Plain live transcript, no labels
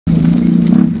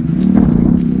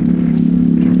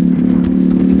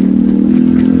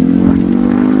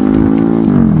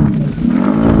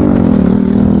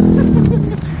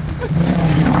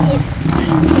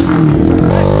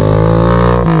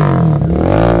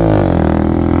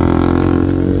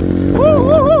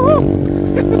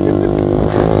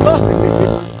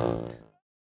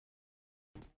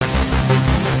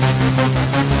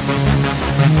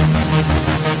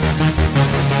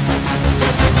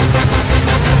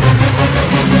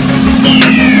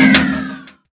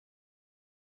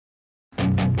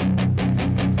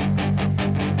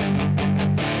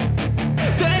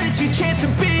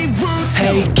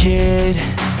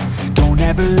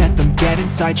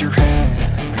inside your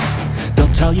head.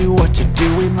 They'll tell you what to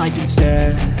do in life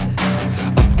instead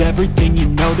of everything you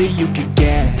know that you could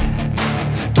get.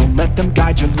 Don't let them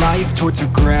guide your life towards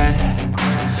regret.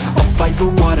 I'll fight for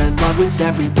what I love with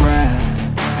every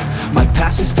breath. My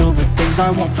past is filled with things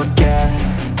I won't forget.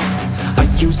 I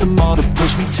use them all to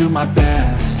push me to my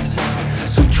best.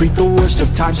 So treat the worst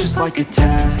of times just like a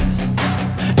test.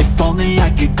 If only I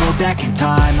could go back in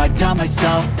time, I'd tell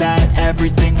myself that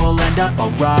everything will end up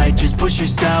alright. Just push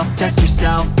yourself, test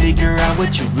yourself, figure out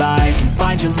what you like, and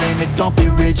find your limits, don't be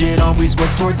rigid, always work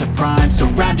towards a prime.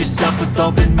 Surround yourself with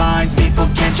open minds, people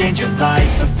can change your life.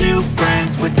 A few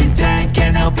friends with intent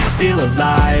can help you feel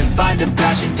alive. Find a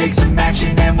passion, take some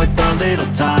action, and with a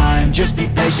little time, just be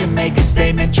patient, make a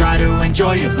statement, try to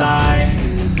enjoy your life.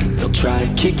 They'll try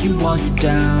to kick you while you're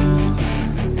down.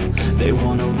 They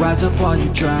wanna rise up while you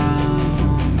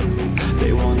drown.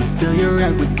 They wanna fill your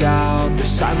head with doubt.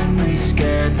 They're silently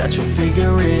scared that you'll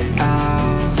figure it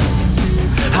out.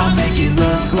 I'll make it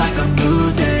look like I'm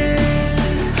losing,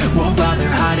 won't bother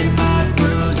hiding my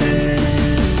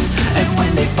bruises. And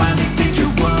when they finally think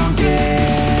you're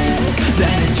wounded,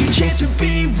 then it's your chance to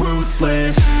be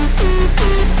ruthless.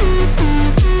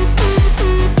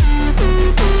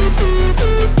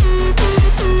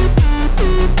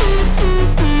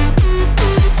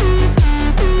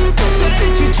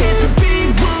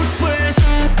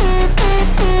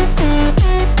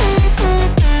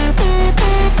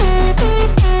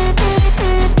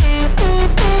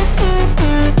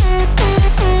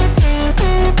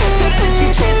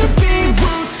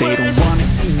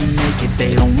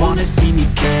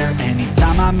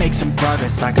 Make some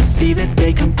progress, I can see that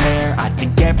they compare. I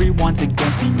think everyone's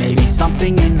against me, maybe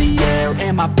something in the air.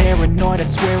 Am I paranoid? I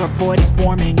swear a void is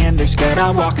forming and they're scared.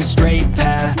 I walk a straight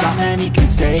path, not many can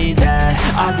say that.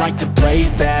 I like to play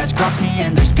fast, cross me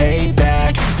and there's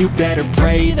payback. You better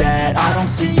pray that I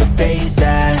don't see your face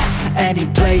at any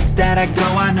place that I go.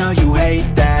 I know you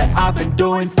hate that. I've been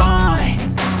doing fine,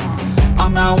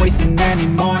 I'm not wasting any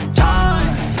more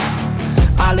time.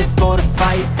 I live for the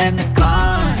fight and the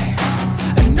climb,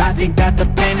 and I think that the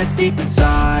pain that's deep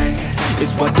inside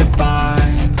is what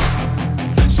defines.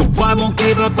 So I won't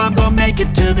give up, I'm gonna make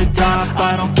it to the top.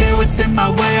 I don't care what's in my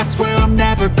way, I swear I'm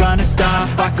never gonna stop.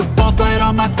 I could fall flat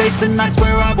on my face and I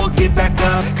swear I will get back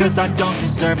up, cause I don't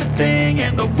deserve a thing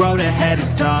and the road ahead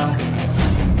is tough.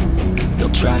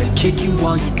 They'll try to kick you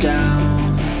while you're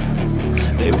down.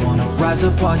 They wanna rise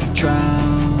up while you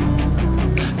drown.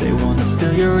 They wanna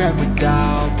fill your head with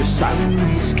doubt. They're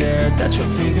silently scared that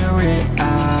you'll figure it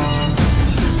out.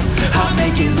 I'll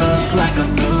make it look like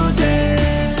I'm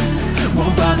losing,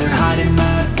 won't bother hiding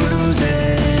my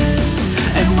bruises.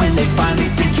 And when they finally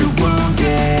think you're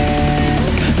wounded,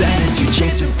 then it's your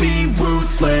chance to be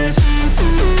ruthless.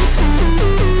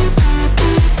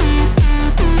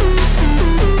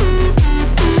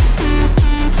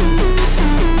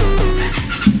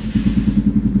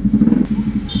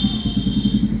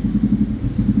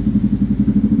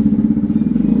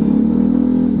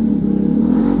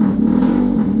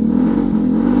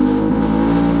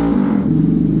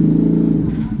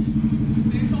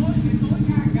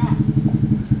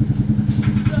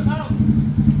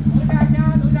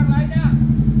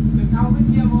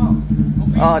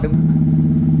 Đúng.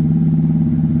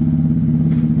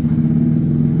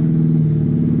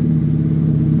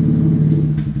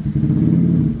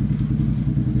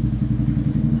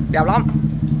 Đẹp lắm.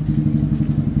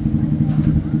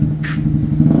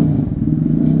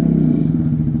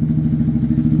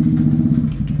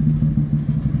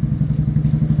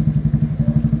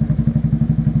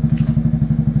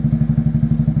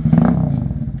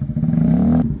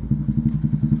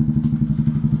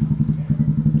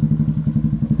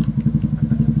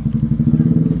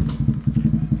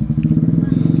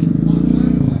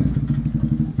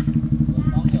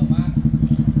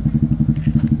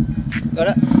 Rồi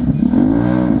đó.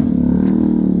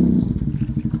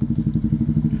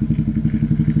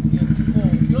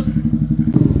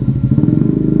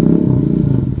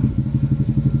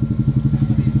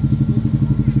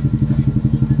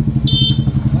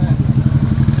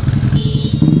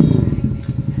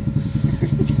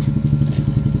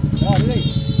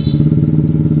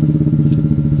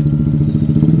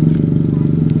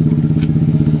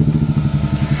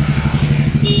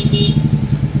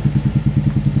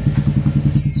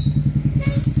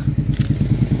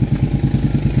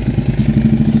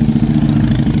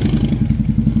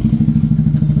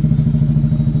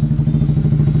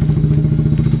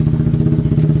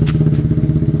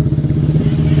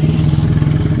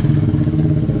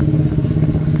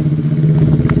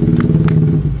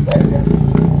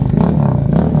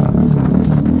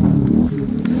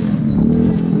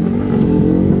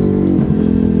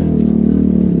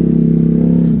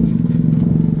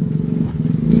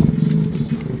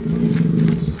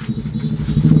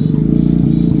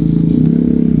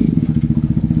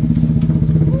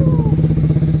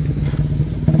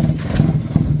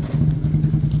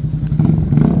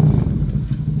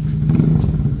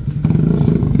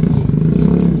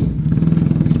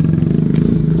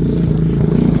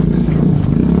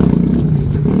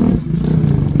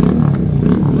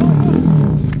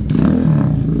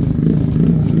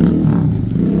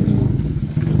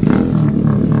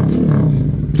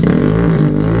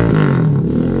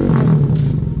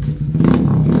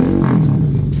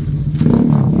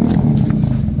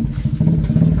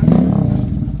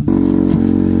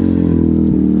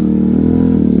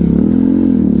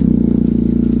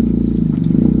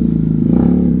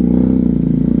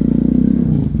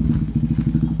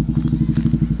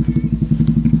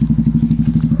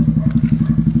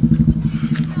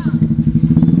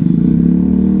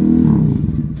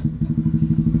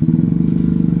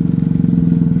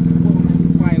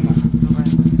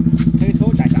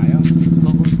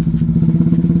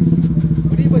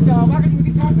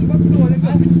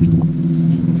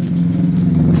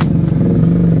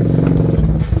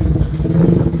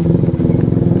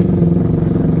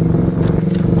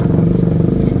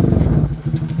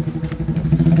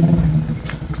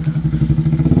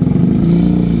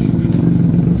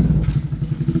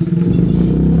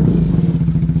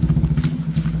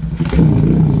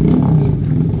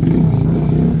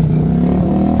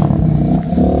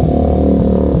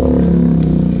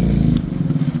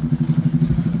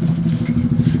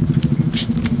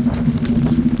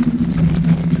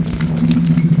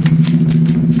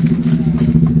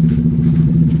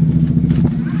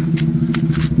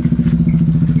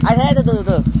 thế,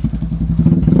 từ.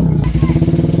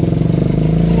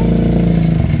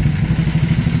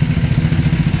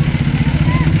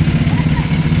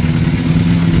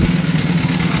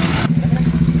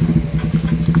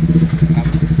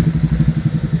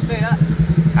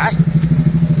 Đấy.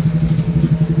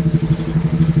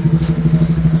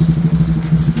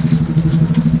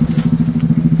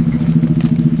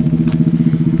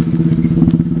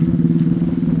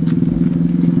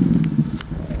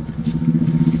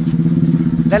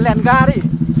 Lèn ga đi.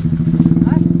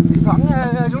 Thỉnh thoảng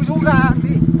rú ga đi.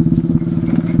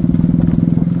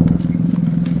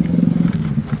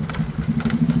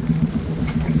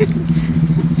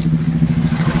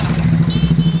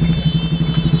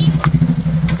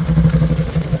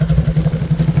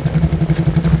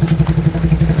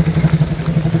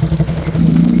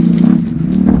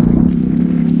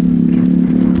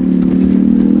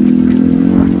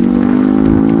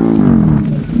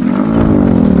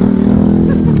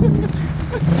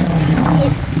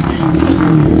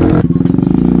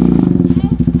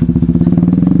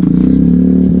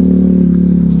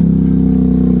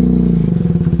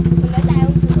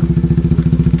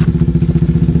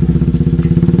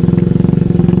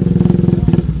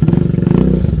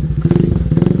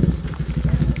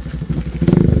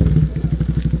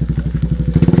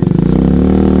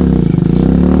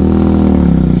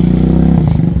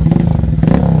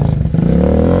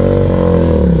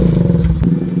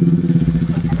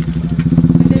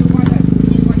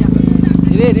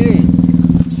 Đi.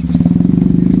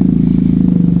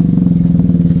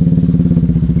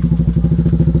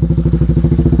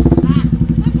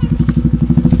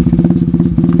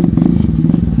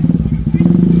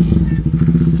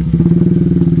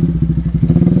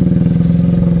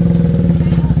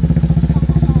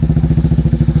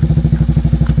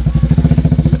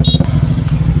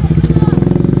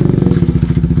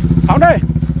 Phóng đi.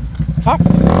 Phóng.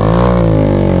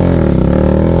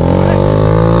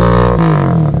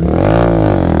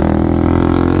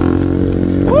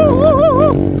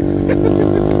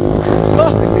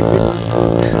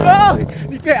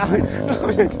 Đi kẹo.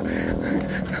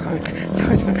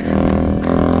 Trời.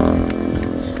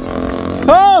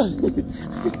 Ôi.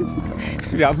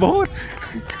 Dạ bố.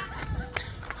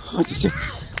 Ôi trời.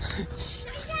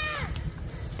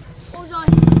 Ôi giời.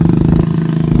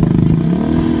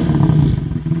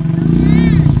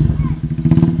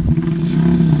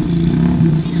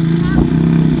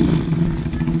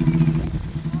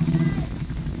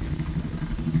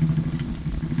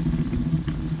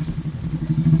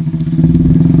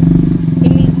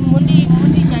 Muốn đi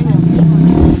nhanh rồi.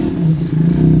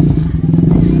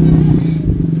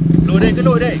 Lùi đây, cứ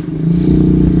lùi đây.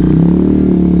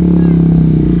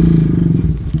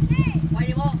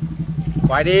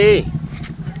 Quay đi.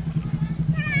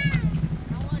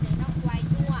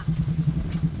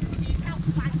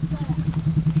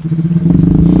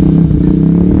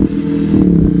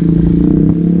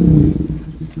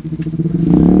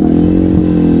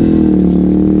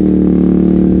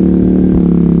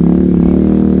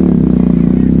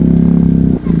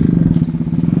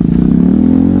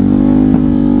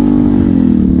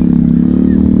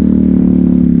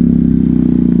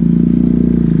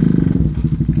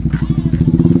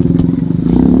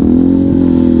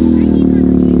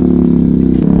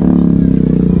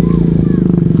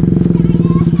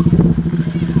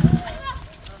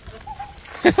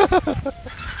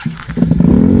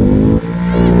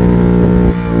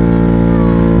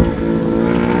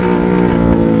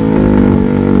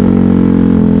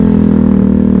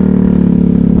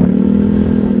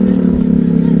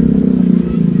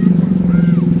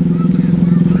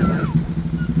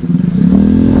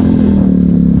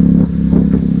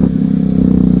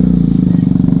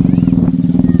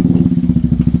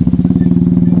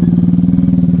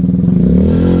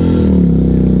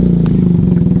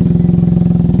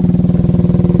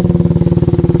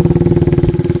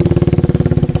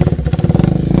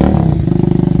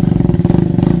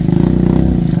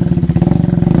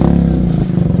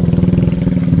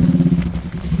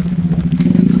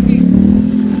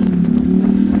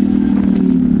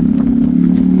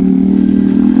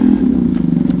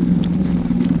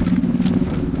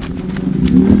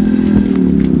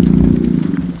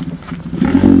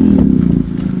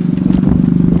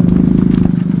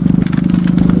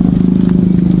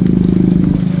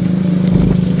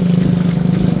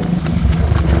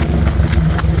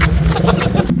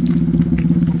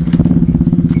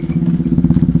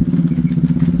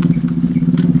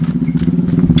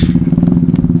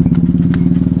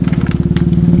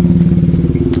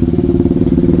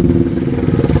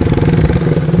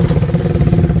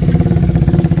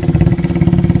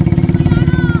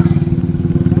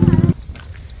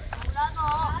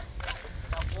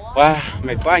 Wow,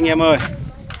 mệt quá anh em ơi.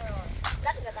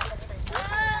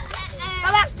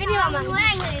 Các bạn, cái nhựa mà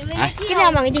cái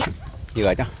nào mà cái gì?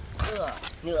 Nhựa cho.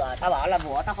 Nhựa tao bảo là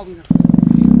vỏ tao không.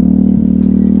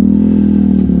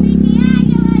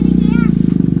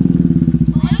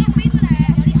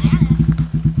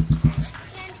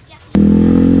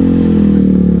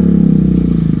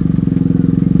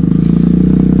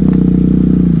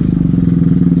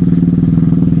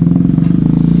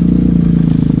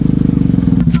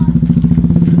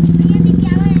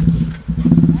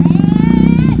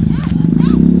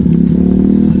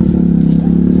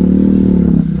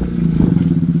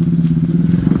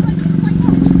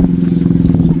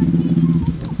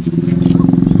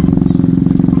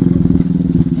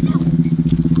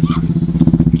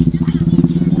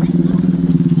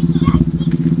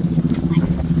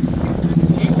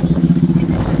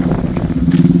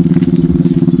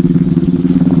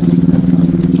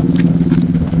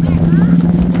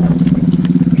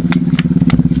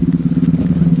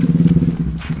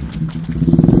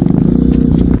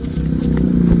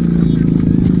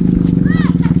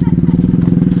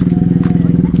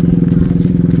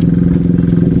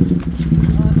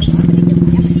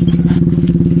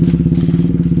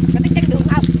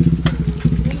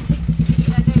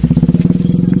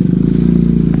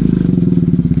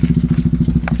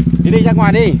 Đi ra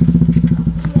ngoài đi.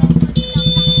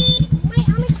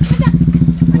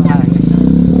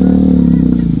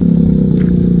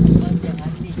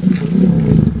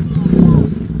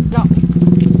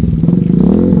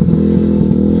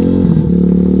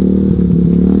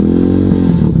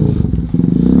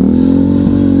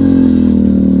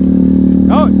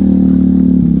 Rồi.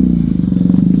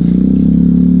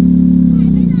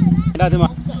 Đây thôi mà.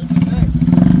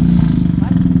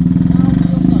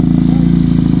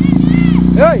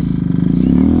 Ơi.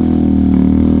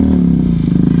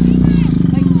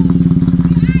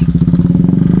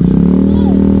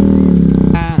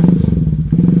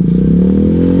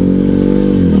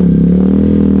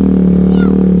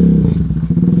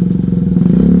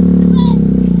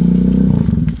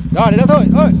 Rồi, để đó thôi.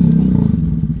 Ơi.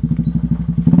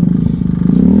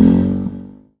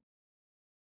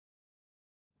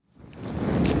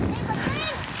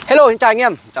 Hello, xin chào anh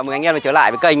em. Chào mừng anh em trở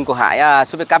lại với kênh của Hải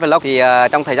Supercar Vlog. Thì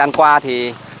trong thời gian qua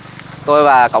thì tôi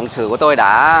và cộng sự của tôi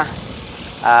đã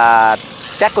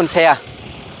test con xe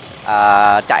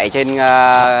chạy trên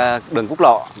đường quốc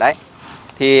lộ đấy.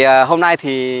 Thì hôm nay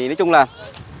thì nói chung là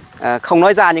không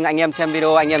nói ra, nhưng anh em xem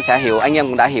video anh em sẽ hiểu, anh em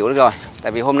cũng đã hiểu được rồi.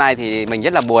 Tại vì hôm nay thì mình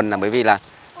rất là buồn là bởi vì là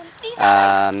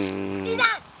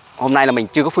hôm nay là mình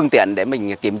chưa có phương tiện để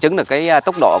mình kiểm chứng được cái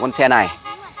tốc độ của con xe này.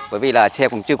 Bởi vì là xe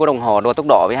cũng chưa có đồng hồ đo tốc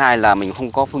độ, với hai là mình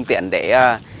không có phương tiện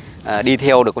để đi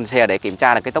theo được con xe để kiểm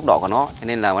tra được cái tốc độ của nó. Cho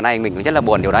nên là hôm nay mình cũng rất là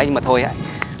buồn điều đấy, nhưng mà thôi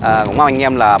cũng mong anh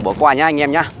em là bỏ qua nhá anh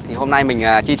em nhá. Thì hôm nay mình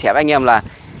chia sẻ với anh em là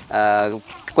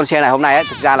con xe này hôm nay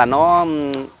thực ra là nó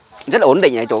rất là ổn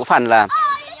định ở chỗ phần là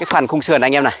cái phần khung sườn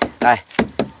anh em này. Đây,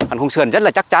 phần khung sườn rất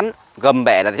là chắc chắn, gầm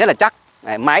bẻ là rất là chắc,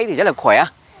 máy thì rất là khỏe.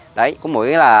 Đấy, có mỗi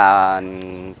là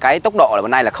cái tốc độ là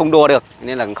hôm nay là không đua được,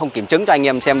 nên là không kiểm chứng cho anh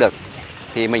em xem được.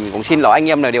 Thì mình cũng xin lỗi anh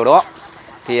em là điều đó.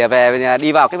 Thì về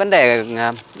đi vào cái vấn đề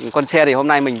con xe thì hôm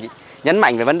nay mình nhấn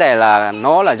mạnh về vấn đề là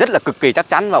nó là rất là cực kỳ chắc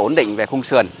chắn và ổn định về khung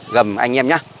sườn, gầm anh em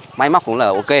nhá. Máy móc cũng là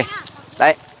ok.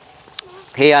 Đấy.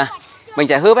 Thì mình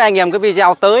sẽ hứa với anh em cái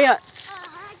video tới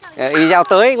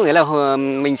có nghĩa là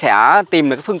mình sẽ tìm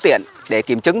được cái phương tiện để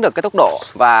kiểm chứng được cái tốc độ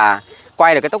và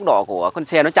quay được cái tốc độ của con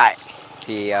xe nó chạy.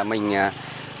 Thì mình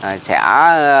sẽ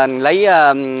lấy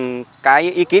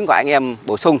cái ý kiến của anh em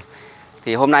bổ sung.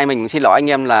 Thì hôm nay mình xin lỗi anh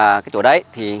em là cái chỗ đấy.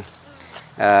 Thì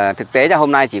thực tế ra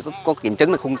hôm nay chỉ có kiểm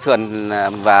chứng được khung sườn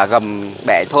và gầm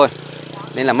bẻ thôi.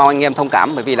 Nên là mong anh em thông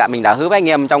cảm, bởi vì là mình đã hứa với anh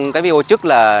em trong cái video trước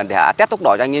là để test tốc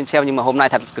độ cho anh em xem, nhưng mà hôm nay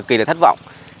thật cực kỳ là thất vọng.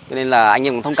 Cho nên là anh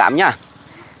em cũng thông cảm nhá.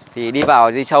 Thì đi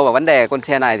sâu vào vấn đề con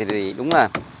xe này thì đúng là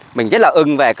mình rất là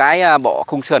ưng về cái bộ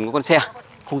khung sườn của con xe.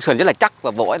 Khung sườn rất là chắc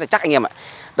và vỗ rất là chắc anh em ạ.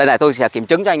 Đây này, tôi sẽ kiểm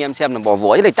chứng cho anh em xem là bỏ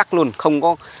vỗ rất là chắc luôn, không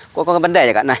có cái vấn đề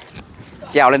gì cả này.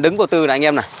 Trèo lên đứng vô tư này anh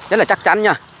em này, rất là chắc chắn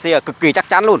nha, xe cực kỳ chắc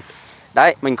chắn luôn.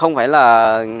 Đấy, mình không phải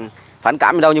là phản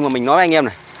cảm gì đâu, nhưng mà mình nói với anh em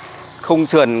này, khung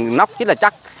sườn nóc rất là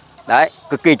chắc. Đấy,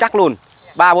 cực kỳ chắc luôn.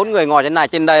 3-4 người ngồi trên này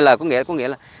trên đây là có nghĩa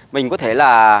là mình có thể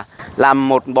là làm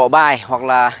một bộ bài hoặc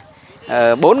là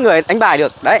 4 người đánh bài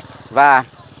được. Đấy, và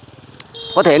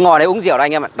có thể ngồi đấy uống rượu đây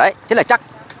anh em ạ. Đấy, rất là chắc.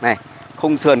 Này,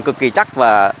 khung sườn cực kỳ chắc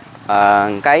và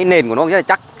cái nền của nó rất là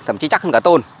chắc, thậm chí chắc hơn cả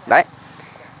tôn. Đấy.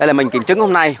 Đây là mình kiểm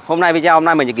chứng video hôm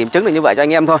nay mình chỉ kiểm chứng được như vậy cho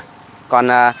anh em thôi. Còn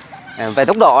về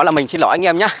tốc độ là mình xin lỗi anh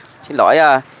em nhé. Xin lỗi,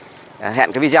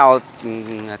 hẹn cái video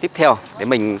tiếp theo để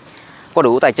mình có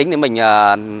đủ tài chính để mình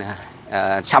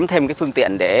sắm thêm cái phương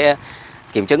tiện để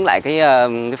kiểm chứng lại cái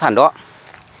phần đó.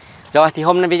 Rồi thì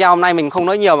video hôm nay mình không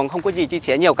nói nhiều, mà không có gì chia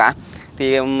sẻ nhiều cả.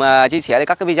 Thì chia sẻ thì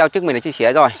các cái video trước mình đã chia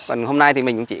sẻ rồi. Còn hôm nay thì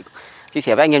mình cũng chỉ chia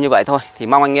sẻ với anh em như vậy thôi. Thì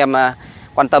mong anh em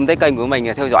quan tâm tới kênh của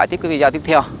mình, theo dõi tiếp cái video tiếp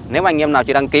theo. Nếu mà anh em nào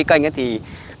chưa đăng ký kênh ấy, thì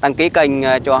đăng ký kênh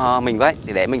cho mình với,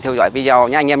 để mình theo dõi video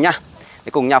nha anh em nhá. Để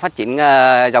cùng nhau phát triển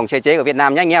dòng xe chế của Việt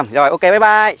Nam nhé anh em. Rồi ok, bye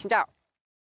bye, xin chào.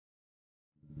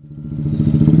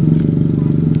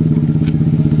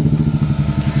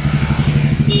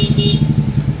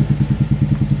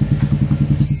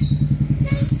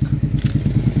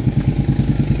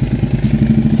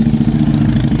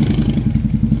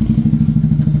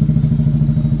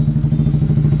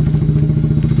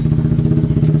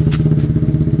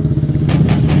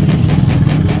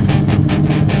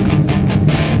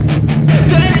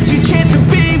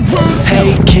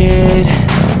 Hey kid,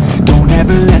 don't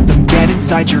ever let them get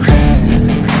inside your head.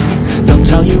 They'll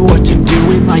tell you what to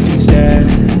do in life instead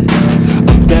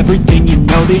of everything you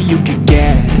know that you could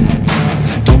get.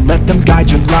 Don't let them guide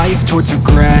your life towards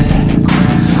regret.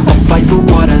 I'll fight for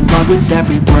what I love with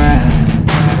every breath.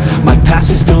 My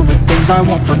past is filled with things I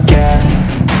won't forget.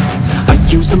 I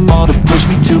use them all to push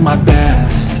me to my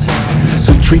best.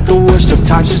 So treat the worst of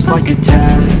times just like a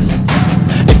test.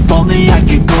 If only I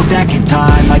could go back in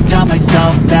time, I'd tell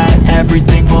myself that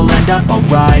everything will end up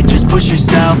alright. Just push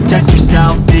yourself, test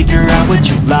yourself, figure out what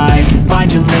you like.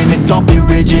 Find your limits, don't be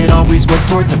rigid, always work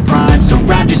towards a prime.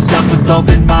 Surround yourself with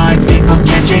open minds, people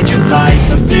can change your life.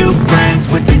 A few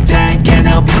friends with intent can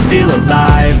help you feel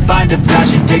alive. Find a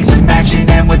passion, take some action,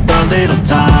 and with a little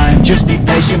time, just be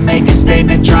patient, make a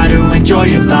statement, try to enjoy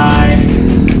your life.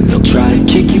 They'll try to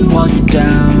kick you while you're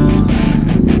down.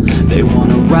 They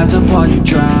wanna rise up while you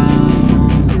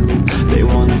drown. They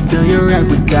wanna fill your head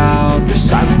with doubt. They're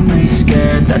silently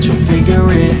scared that you'll figure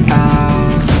it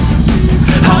out.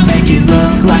 I'll make it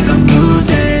look like I'm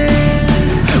losing,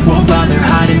 won't bother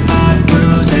hiding my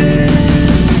bruises.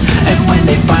 And when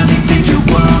they finally think you're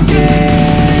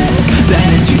wounded, then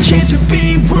it's your chance to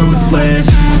be ruthless.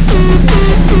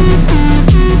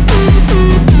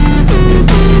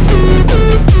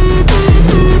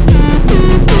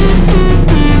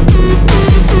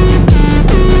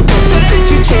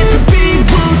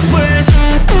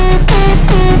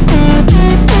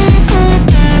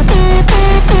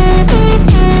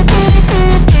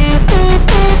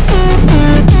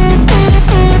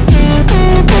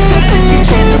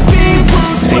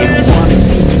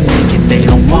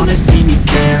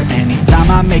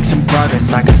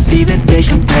 I can see that they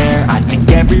compare. I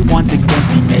think everyone's against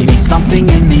me, maybe something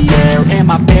in the air. Am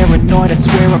I paranoid? I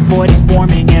swear a void is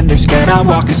forming and they're scared. I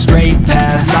walk a straight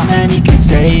path, not many can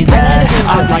say that.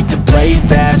 I like to play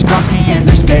fast, cross me and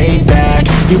there's payback.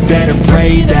 You better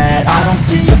pray that I don't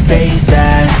see your face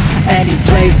at any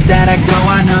place that I go.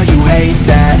 I know you hate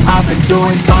that. I've been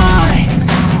doing fine,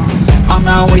 I'm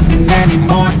not wasting any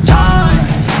more time.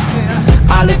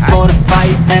 I live for the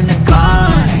fight and the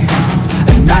climb,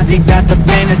 and I think that the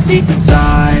pain that's deep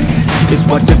inside is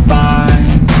what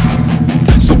defines.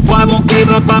 So I won't give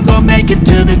up, I'm gonna make it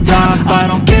to the top. I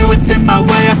don't care what's in my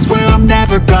way, I swear I'm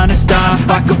never gonna stop.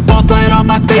 I could fall flat on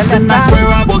my face and I swear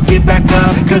I won't get back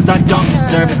up, cause I don't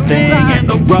deserve a thing and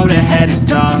the road ahead is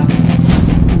tough.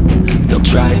 They'll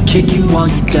try to kick you while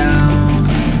you're down.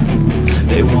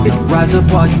 They wanna rise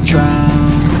up while you drown.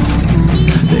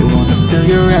 They wanna fill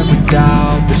your head with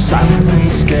doubt. They're silently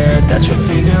scared that you'll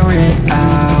figure it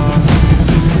out.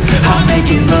 I'll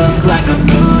make it look like I'm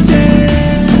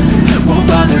losing, won't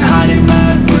bother hiding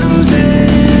my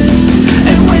bruises.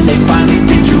 And when they finally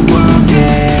think you're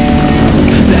wounded,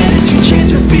 then it's your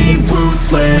chance to be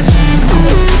ruthless.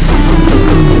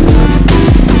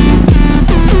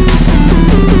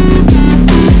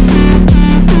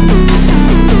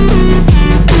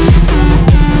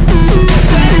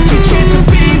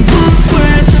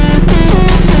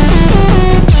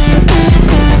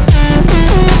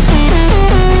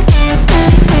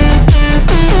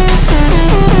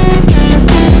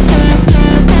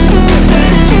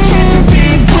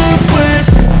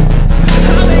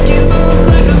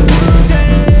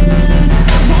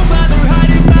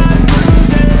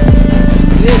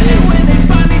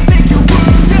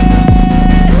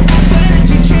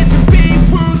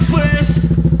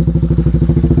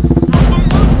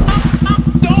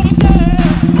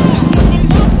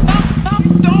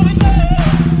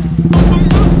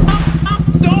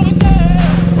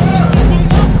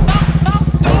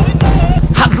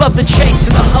 Love the chase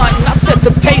and the hunt, and I set the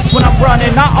pace when I'm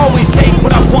running. I always take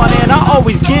what I want and I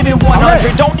always give it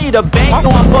 100. Don't need a bank,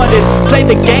 no I'm funded. Play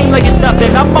the game like it's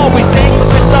nothing. I'm always thankful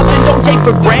for something. Don't take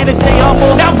for granted, stay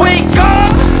humble. Now wake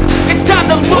up, it's time to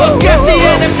wanna look at the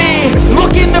enemy.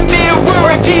 Look in the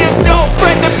mirror if he is no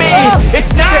friend to me.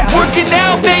 It's not working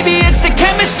out, maybe it's the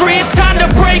chemistry. It's time to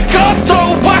break up so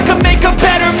I can make a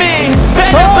better me.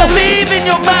 Better believe in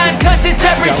your mind, cause it's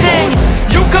everything.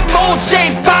 You can mold,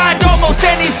 shape, find almost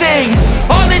anything.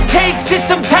 All it takes is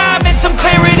some time and some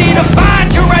clarity to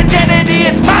find your identity.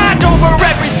 It's mind over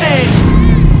everything.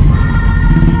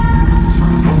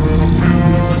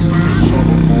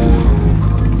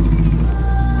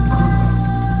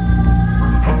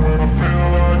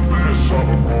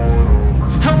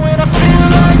 And when I feel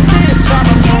like this, I'm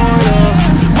immortal.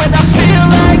 When I feel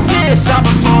like this, I'm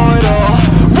immortal.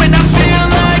 When I feel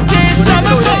like this, I'm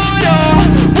immortal.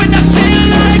 When I feel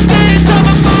like this, I'm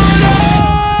immortal.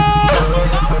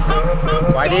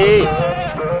 Quay đi.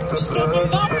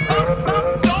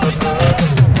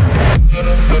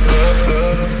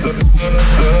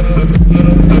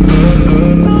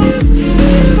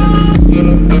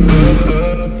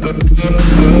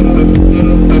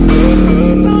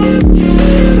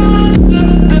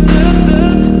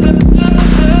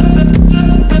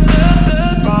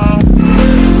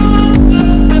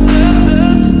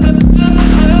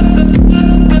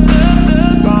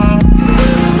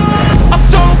 I'm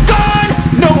so gone,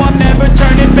 no I'm never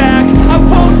turning back. I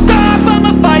won't stop,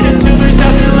 I'ma fight until there's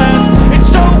nothing left. It's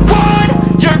so what?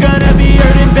 You're gonna be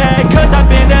hurting bad, cause I've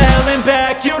been to hell and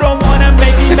back. You don't wanna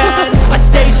make me mad, I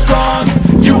stay strong.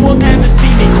 You will never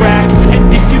see me crack.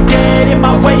 And if you get in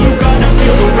my way, you're gonna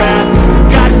feel the wrath.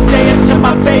 Gotta say it to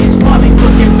my face while he's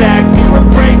looking back. Mirror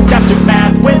breaks after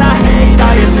math, when I hate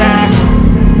I attack.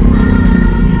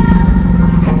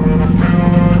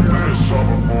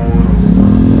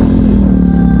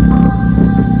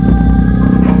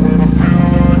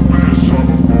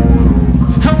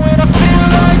 And when I feel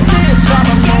like this, I'm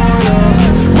immortal.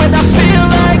 When I feel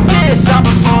like this, I'm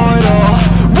immortal.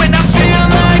 When I feel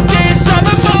like this, I'm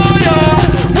immortal.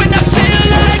 When I feel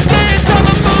like this, I'm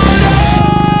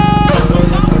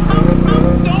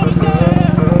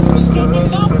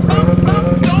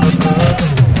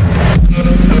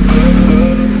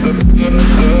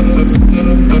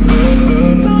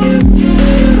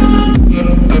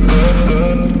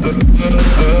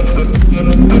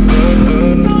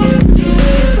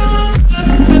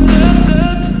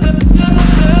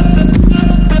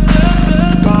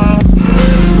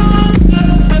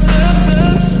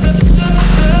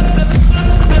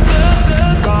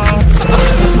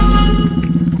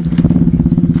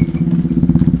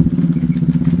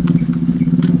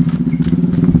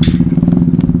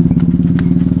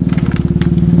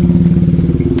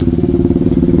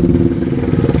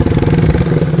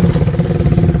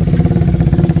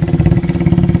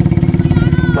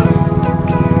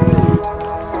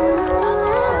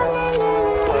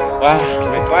Wow,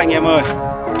 mệt quá anh em ơi.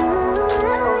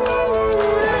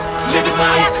 Living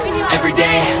life, every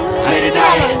day, late at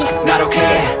night, not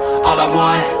okay. All I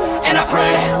want, and I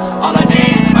pray, all I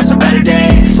need are some better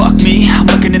days. Fuck me, I'm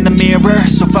looking in the mirror.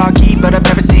 So foggy, but I've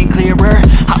never seen clearer.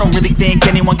 I don't really think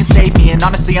anyone can save me. And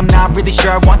honestly, I'm not really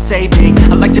sure I want saving.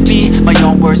 I like to be my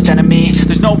own worst enemy.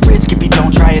 There's no risk if you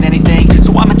don't try at anything.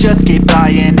 So I'ma just keep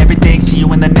buying everything. See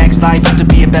you in the next life, have to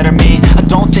be a better me. I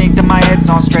don't think that my head's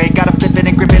on straight. Gotta flip it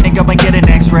and grip it and go and get an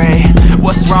x-ray.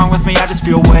 What's wrong with me? I just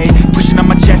feel weight pushing on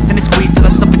my chest and it squeezes till I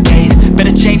suffocate.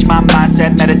 Better change my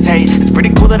mindset, meditate. It's pretty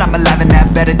cool that I'm alive and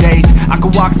have better days. I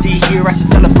could walk, see, hear, I should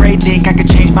celebrate. Think I could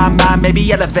change my mind,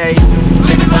 maybe elevate.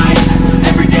 Living life,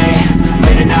 every day,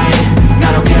 late at night,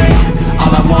 not okay.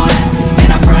 All I want,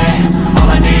 and I pray, all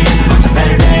I need are some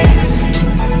better days.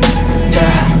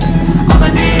 Yeah, all I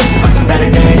need are some better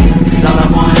days. Cause all I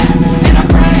want, and I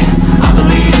pray, I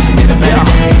believe in the better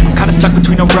days. I'm kinda stuck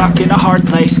between a rock and a hard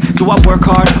place. Do I work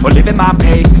hard or live at my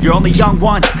pace? You're only young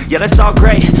once, yeah that's all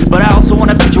great. But I also want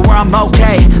a future where I'm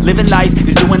okay. Living life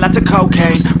is doing lots of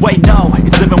cocaine. Wait no,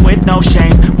 it's living with no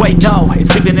shame. Wait no, it's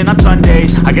sleeping in on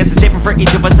Sundays. I guess it's different for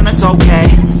each of us and that's okay.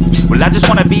 Well I just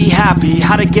wanna be happy,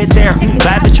 how to get there?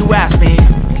 Glad that you asked me.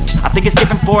 I think it's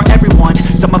different for everyone.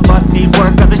 Some of us need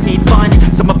work, others need fun.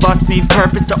 Some of us need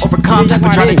purpose to overcome.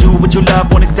 But try to do what you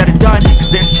love when it's said and done.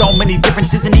 Cause there's so many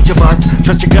differences in each of us.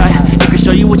 Trust your gut, it can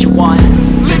show you what you want.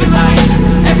 Living life,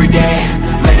 every day,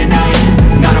 late at night,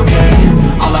 not okay.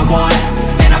 All I want,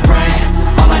 and I pray,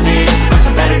 all I need are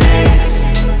some better days.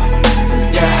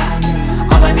 Yeah,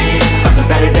 all I need are some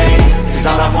better days. Cause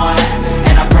all I want,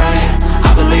 and I pray,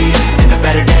 I believe in the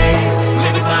better days.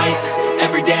 Living life,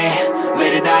 every day,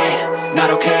 late at night, not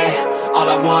okay. All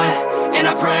I want, and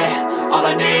I pray, all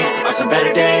I need are some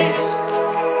better days.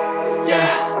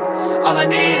 Yeah, all I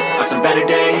need are some better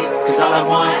days. Cause all I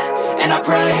want, and I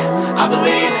pray, I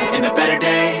believe in the better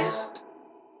days.